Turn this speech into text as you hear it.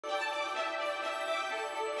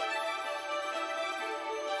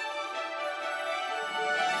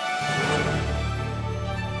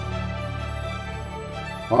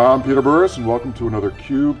I'm Peter Burris, and welcome to another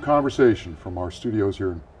CUBE Conversation from our studios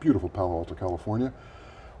here in beautiful Palo Alto, California.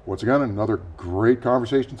 Once again, another great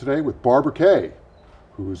conversation today with Barbara Kay,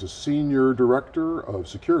 who is a Senior Director of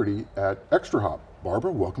Security at ExtraHop.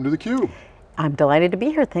 Barbara, welcome to theCUBE. I'm delighted to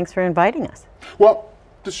be here, thanks for inviting us. Well,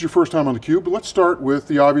 this is your first time on theCUBE, but let's start with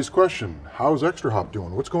the obvious question. How's ExtraHop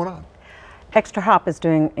doing? What's going on? ExtraHop is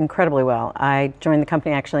doing incredibly well. I joined the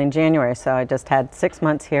company actually in January, so I just had 6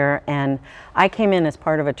 months here, and I came in as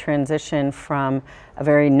part of a transition from a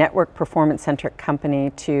very network performance-centric company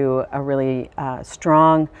to a really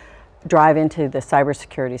strong drive into the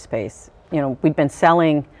cybersecurity space. You know, we've been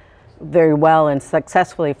selling very well and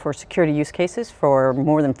successfully for security use cases for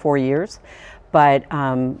more than 4 years, but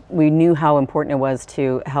we knew how important it was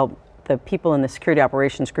to help the people in the security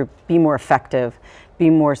operations group be more effective, be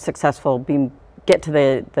more successful, get to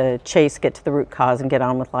the chase, get to the root cause, and get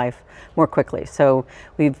on with life more quickly. So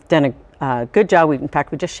we've done a good job. In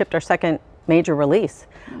fact, we just shipped our second major release,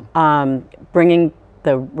 bringing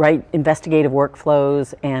the right investigative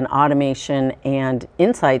workflows and automation and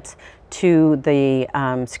insights to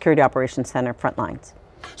the Security Operations Center front lines.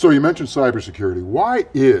 So you mentioned cybersecurity. Why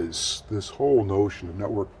is this whole notion of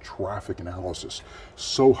network traffic analysis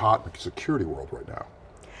so hot in the security world right now?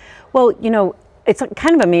 Well, you know, it's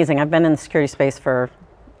kind of amazing. I've been in the security space for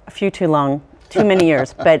too many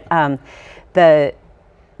years, but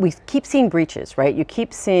we keep seeing breaches, right? You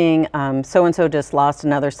keep seeing so-and-so just lost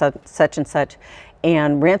another such and such,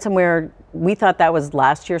 and ransomware, we thought that was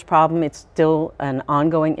last year's problem. It's still an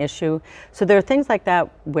ongoing issue. So there are things like that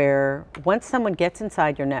where once someone gets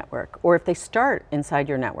inside your network, or if they start inside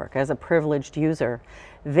your network as a privileged user,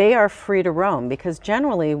 they are free to roam, because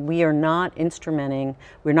generally we are not instrumenting,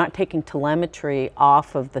 we're not taking telemetry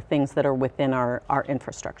off of the things that are within our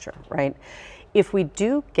infrastructure, right? If we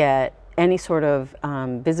do get any sort of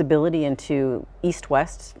visibility into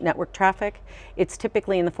east-west network traffic, it's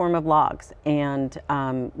typically in the form of logs, and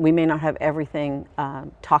we may not have everything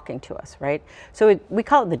talking to us, right? So we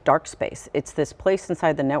call it the dark space. It's this place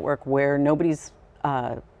inside the network where nobody's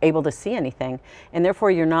able to see anything, and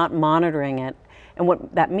therefore you're not monitoring it. And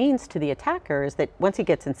what that means to the attacker is that once he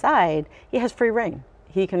gets inside, he has free reign.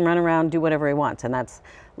 He can run around, do whatever he wants, and that's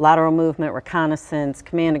lateral movement, reconnaissance,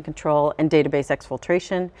 command and control, and database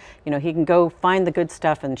exfiltration. You know, he can go find the good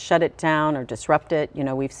stuff and shut it down or disrupt it. You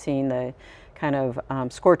know, we've seen the kind of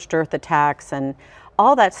scorched earth attacks, and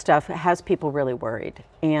all that stuff has people really worried.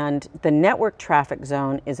 And the network traffic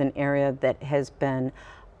zone is an area that has been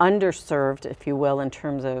underserved, if you will, in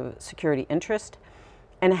terms of security interest,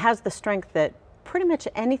 and it has the strength that pretty much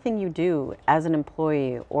anything you do as an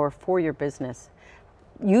employee or for your business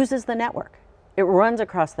uses the network. It runs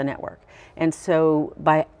across the network. And so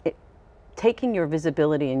by taking your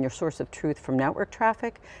visibility and your source of truth from network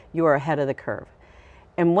traffic, you are ahead of the curve.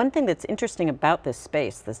 And one thing that's interesting about this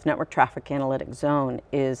space, this network traffic analytic zone,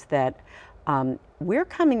 is that we're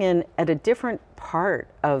coming in at a different part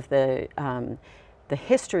of the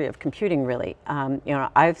history of computing, really. You know,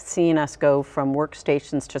 I've seen us go from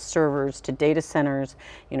workstations to servers to data centers,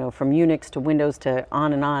 you know, from Unix to Windows to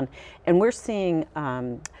on, and we're seeing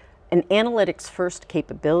an analytics first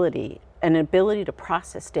capability, an ability to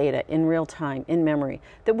process data in real time, in memory,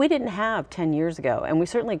 that we didn't have 10 years ago, and we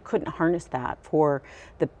certainly couldn't harness that for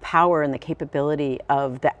the power and the capability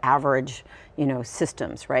of the average, you know,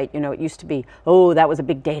 systems, right? You know, it used to be, oh, that was a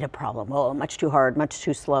big data problem, oh, much too hard, much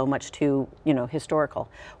too slow, much too, you know, historical.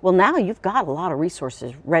 Well, now you've got a lot of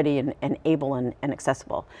resources ready and able and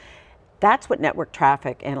accessible. That's what network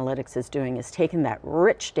traffic analytics is doing, is taking that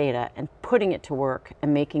rich data and putting it to work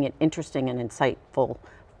and making it interesting and insightful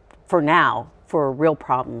for now, for real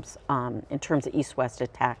problems in terms of east-west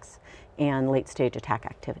attacks and late-stage attack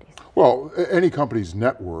activities. Well, any company's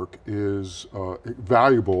network is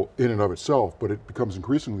valuable in and of itself, but it becomes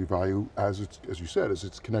increasingly valuable, as you said, as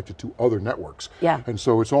it's connected to other networks. Yeah. And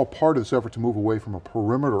so it's all part of this effort to move away from a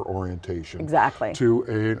perimeter orientation exactly. to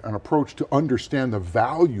an approach to understand the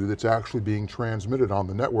value that's actually being transmitted on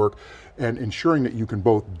the network, and ensuring that you can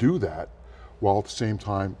both do that while at the same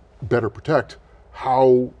time better protect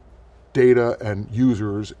how data and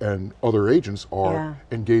users and other agents are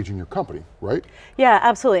engaging your company, right? Yeah,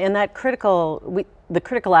 absolutely. And that the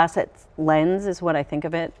critical assets lens is what I think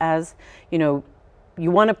of it as. You know,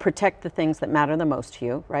 you want to protect the things that matter the most to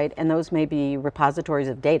you, right? And those may be repositories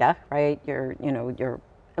of data, right? Your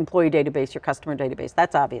employee database, your customer database,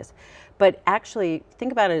 that's obvious. But actually,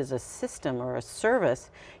 think about it as a system or a service.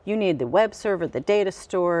 You need the web server, the data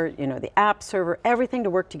store, you know, the app server, everything to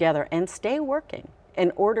work together and stay working in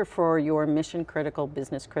order for your mission critical,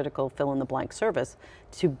 business critical, fill in the blank service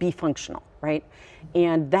to be functional, right?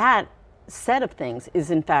 And that set of things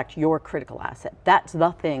is in fact your critical asset. That's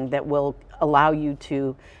the thing that will allow you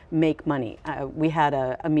to make money. We had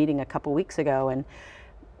a meeting a couple weeks ago, and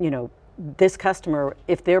this customer,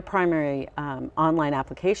 if their primary online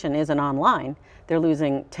application isn't online, they're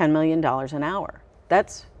losing $10 million an hour.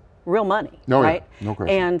 That's real money, right? Yeah, no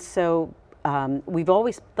question. And so we've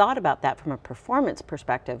always thought about that from a performance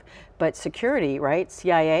perspective, but security, right?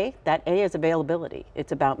 CIA, that A is availability.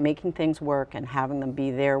 It's about making things work and having them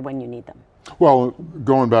be there when you need them. Well,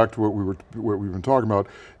 going back to what we've been talking about,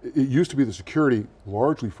 it used to be the security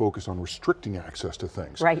largely focused on restricting access to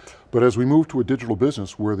things. Right. But as we move to a digital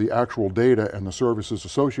business where the actual data and the services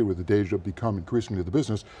associated with the data become increasingly the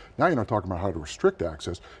business, now you're not talking about how to restrict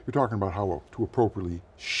access, you're talking about how to appropriately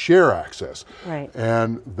share access. Right.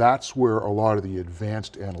 And that's where a lot of the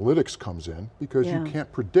advanced analytics comes in, because you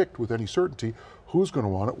can't predict with any certainty who's going to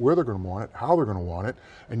want it, where they're going to want it, how they're going to want it,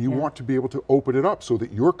 and you want to be able to open it up so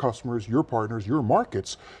that your customers, your partners, your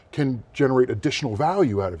markets can generate additional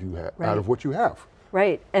value out of out of what you have.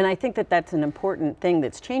 Right, and I think that that's an important thing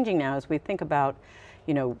that's changing now as we think about,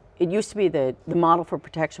 it used to be the model for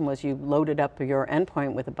protection was you loaded up your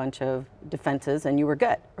endpoint with a bunch of defenses and you were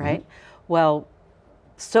good, right? Well,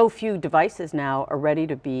 so few devices now are ready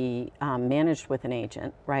to be managed with an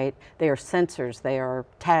agent, right? They are sensors, they are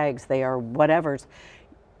tags, they are whatevers.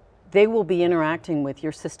 They will be interacting with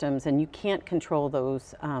your systems, and you can't control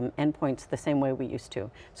those endpoints the same way we used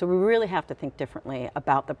to. So we really have to think differently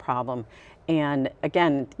about the problem. And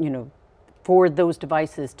again, for those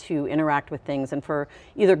devices to interact with things and for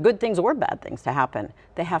either good things or bad things to happen,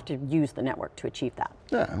 they have to use the network to achieve that.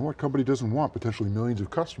 Yeah, and what company doesn't want potentially millions of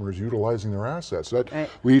customers utilizing their assets? That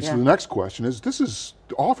leads to the next question this is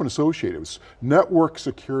often associated with, network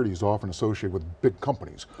security is often associated with big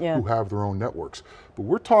companies who have their own networks. But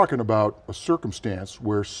we're talking about a circumstance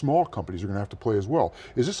where small companies are going to have to play as well.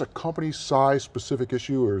 Is this a company size specific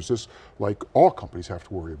issue, or is this like all companies have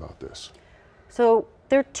to worry about this? So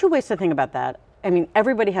there are two ways to think about that. I mean,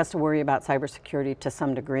 everybody has to worry about cybersecurity to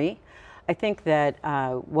some degree. I think that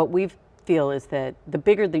what we feel is that the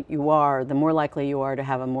bigger that you are, the more likely you are to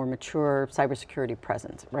have a more mature cybersecurity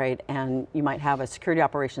presence, right? And you might have a security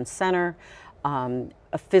operations center,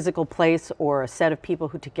 a physical place, or a set of people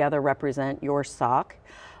who together represent your SOC.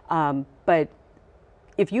 But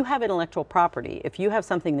if you have intellectual property, if you have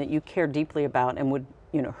something that you care deeply about and would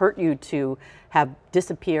hurt you to have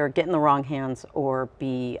disappear, get in the wrong hands, or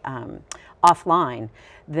be offline,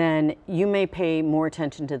 then you may pay more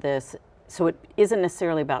attention to this. So it isn't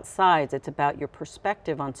necessarily about size, it's about your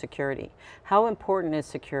perspective on security. How important is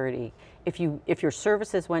security? If your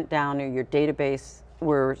services went down or your database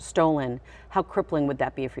were stolen, how crippling would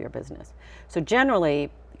that be for your business? So generally,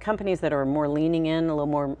 companies that are more leaning in, a little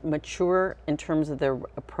more mature in terms of their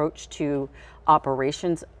approach to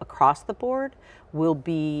operations across the board, will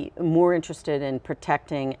be more interested in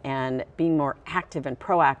protecting and being more active and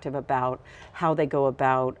proactive about how they go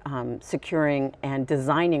about securing and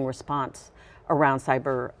designing response around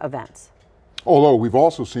cyber events. Although we've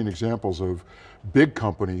also seen examples of big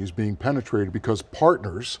companies being penetrated because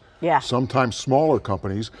partners, sometimes smaller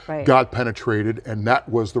companies, got penetrated, and that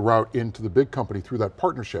was the route into the big company through that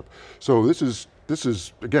partnership. So this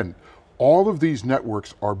is again, all of these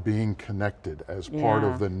networks are being connected as part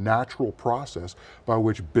of the natural process by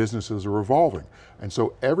which businesses are evolving. And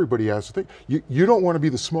so everybody has to think, you don't want to be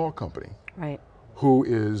the small company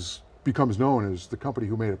who becomes known as the company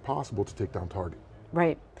who made it possible to take down Target.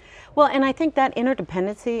 Right. Well, and I think that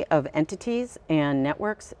interdependency of entities and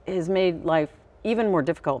networks has made life even more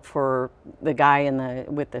difficult for the guy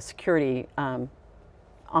with the security on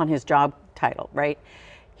his job title, right?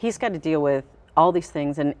 He's got to deal with all these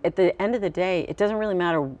things, and at the end of the day, it doesn't really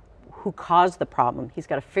matter who caused the problem. He's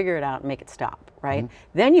got to figure it out and make it stop, right?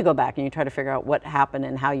 Then you go back and you try to figure out what happened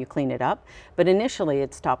and how you clean it up. But initially,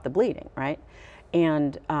 it stopped the bleeding, right?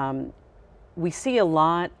 And we see a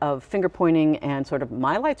lot of finger pointing and sort of,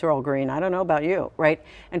 my lights are all green, I don't know about you, right?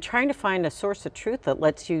 And trying to find a source of truth that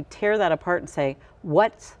lets you tear that apart and say,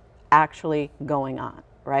 what's actually going on,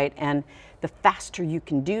 right? And the faster you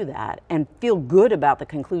can do that and feel good about the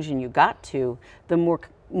conclusion you got to, the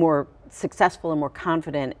more successful and more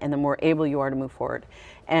confident and the more able you are to move forward.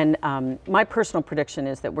 And my personal prediction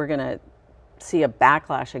is that we're going to see a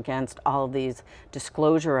backlash against all of these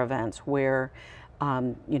disclosure events where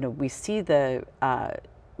we see the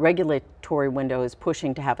regulatory window is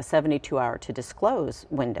pushing to have a 72-hour to disclose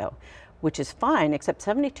window, which is fine, except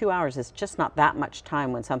 72 hours is just not that much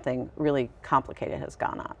time when something really complicated has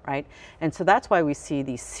gone on, right? And so that's why we see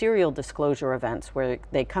these serial disclosure events where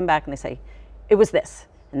they come back and they say, it was this.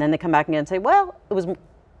 And then they come back again and say, well, it was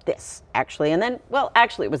this, actually. And then, well,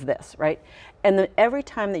 actually it was this, right? And then every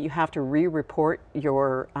time that you have to re-report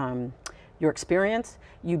your experience,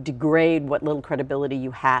 you degrade what little credibility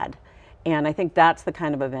you had. And I think that's the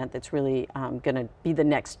kind of event that's really going to be the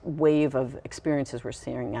next wave of experiences we're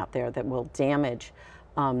seeing out there that will damage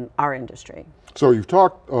our industry. So you've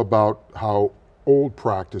talked about how old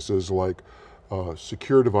practices like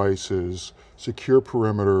secure devices, secure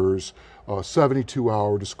perimeters,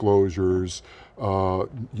 72-hour disclosures,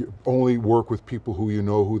 you only work with people who you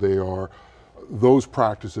know who they are, those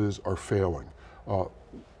practices are failing.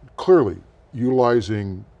 Clearly,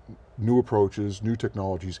 utilizing new approaches, new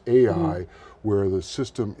technologies, AI, where the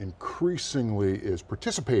system increasingly is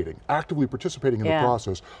participating, actively participating in the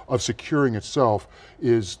process of securing itself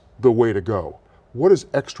is the way to go. What is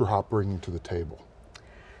ExtraHop bringing to the table?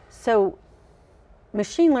 So,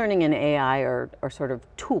 machine learning and AI are sort of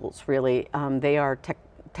tools, really. They are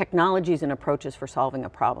technologies and approaches for solving a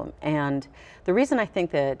problem. And the reason I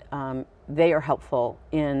think that they are helpful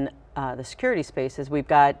in the security space is we've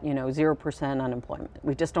got 0% unemployment.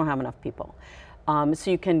 We just don't have enough people.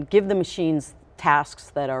 So you can give the machines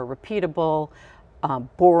tasks that are repeatable,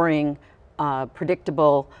 boring,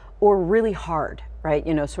 predictable, or really hard, right?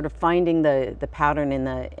 Sort of finding the pattern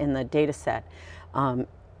in the data set.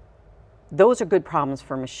 Those are good problems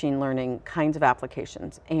for machine learning kinds of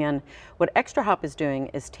applications. And what ExtraHop is doing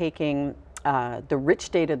is taking the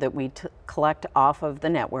rich data that we collect off of the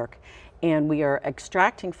network, and we are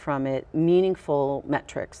extracting from it meaningful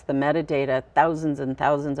metrics, the metadata, thousands and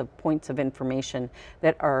thousands of points of information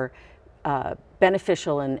that are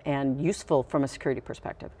beneficial and useful from a security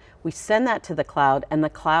perspective. We send that to the cloud, and the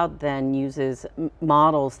cloud then uses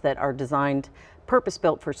models that are designed,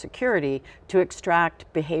 purpose-built for security to extract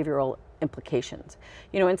behavioral implications.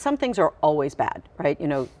 And some things are always bad, right?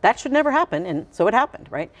 That should never happen, and so it happened,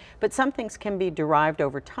 right? But some things can be derived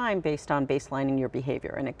over time based on baselining your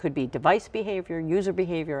behavior, and it could be device behavior, user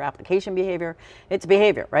behavior, application behavior. It's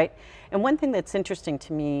behavior, right? And one thing that's interesting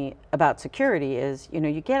to me about security is,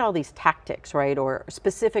 you get all these tactics, right, or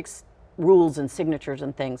specific rules and signatures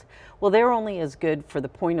and things. Well, they're only as good for the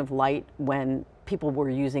point of light when people were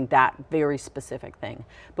using that very specific thing.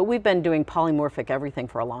 But we've been doing polymorphic everything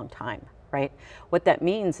for a long time, right? What that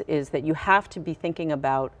means is that you have to be thinking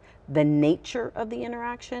about the nature of the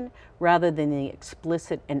interaction rather than the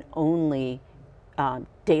explicit and only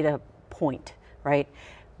data point, right?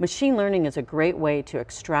 Machine learning is a great way to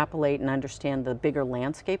extrapolate and understand the bigger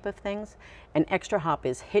landscape of things, and ExtraHop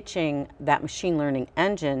is hitching that machine learning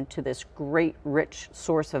engine to this great rich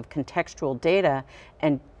source of contextual data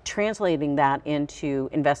and translating that into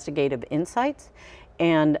investigative insights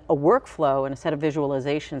and a workflow and a set of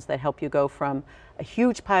visualizations that help you go from a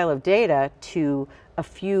huge pile of data to a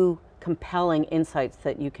few compelling insights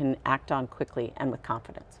that you can act on quickly and with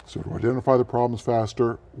confidence. So to identify the problems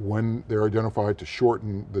faster, when they're identified, to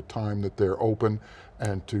shorten the time that they're open,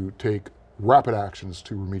 and to take rapid actions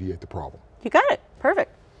to remediate the problem. You got it,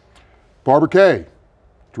 perfect. Barbara Kay,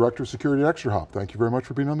 Director of Security at ExtraHop, thank you very much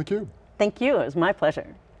for being on theCUBE. Thank you, it was my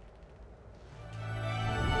pleasure.